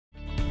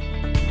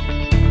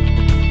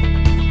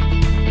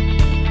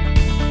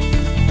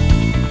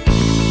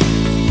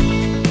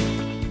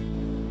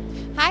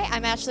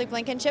Ashley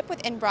Blankenship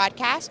with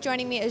InBroadcast.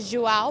 Joining me is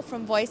Joao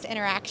from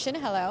VoiceInteraction.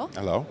 Hello.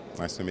 Hello,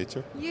 nice to meet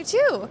you. You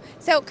too.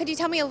 So could you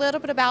tell me a little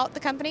bit about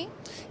the company?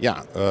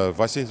 Yeah,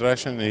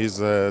 VoiceInteraction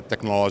is a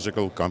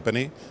technological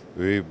company.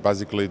 We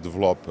basically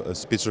develop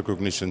speech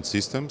recognition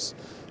systems,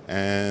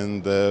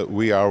 and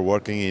we are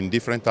working in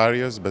different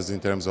areas, but in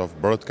terms of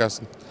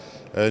broadcast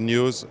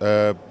news,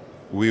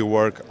 we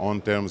work on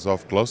terms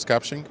of closed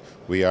captioning.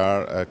 We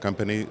are a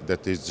company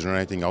that is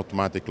generating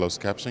automatic closed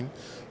captioning,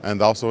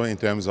 and also in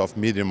terms of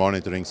media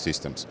monitoring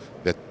systems.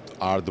 That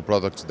are the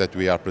products that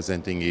we are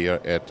presenting here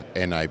at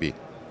NAB.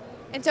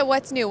 And so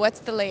what's new?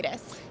 What's the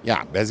latest?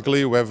 Yeah,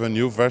 basically we have a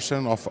new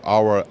version of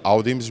our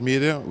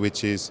AUDIMUS.MEDIA,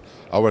 which is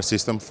our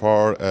system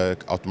for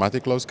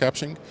automatic closed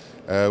captioning.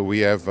 We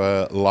have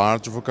a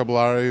large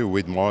vocabulary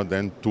with more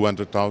than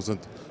 200,000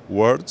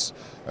 words.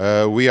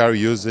 We are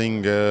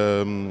using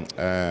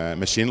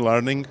machine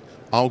learning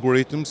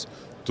algorithms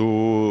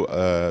to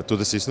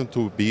the system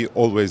to be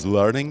always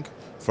learning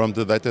from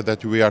the data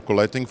that we are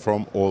collecting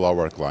from all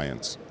our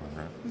clients.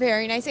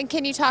 Very nice. And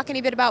can you talk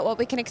any bit about what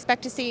we can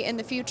expect to see in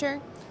the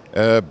future?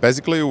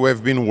 Basically,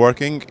 we've been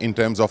working in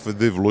terms of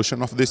the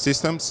evolution of these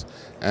systems,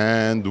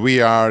 and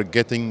we are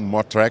getting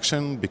more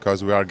traction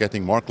because we are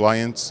getting more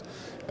clients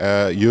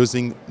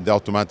using the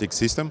automatic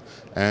system.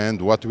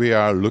 And what we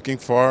are looking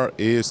for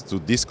is to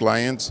these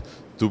clients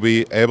to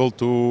be able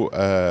to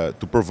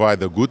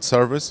provide a good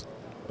service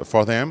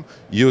for them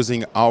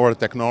using our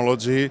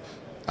technology,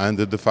 and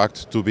the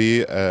fact to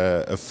be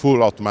a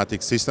full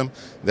automatic system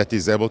that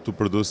is able to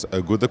produce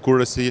a good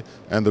accuracy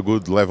and a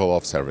good level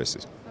of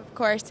services. Of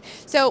course.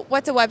 So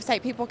what's a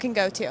website people can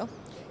go to?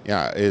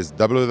 Yeah, it's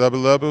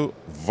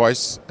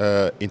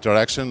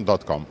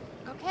www.voiceinteraction.com.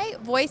 Okay,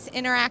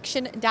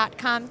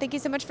 voiceinteraction.com. Thank you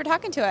so much for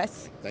talking to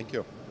us. Thank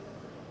you.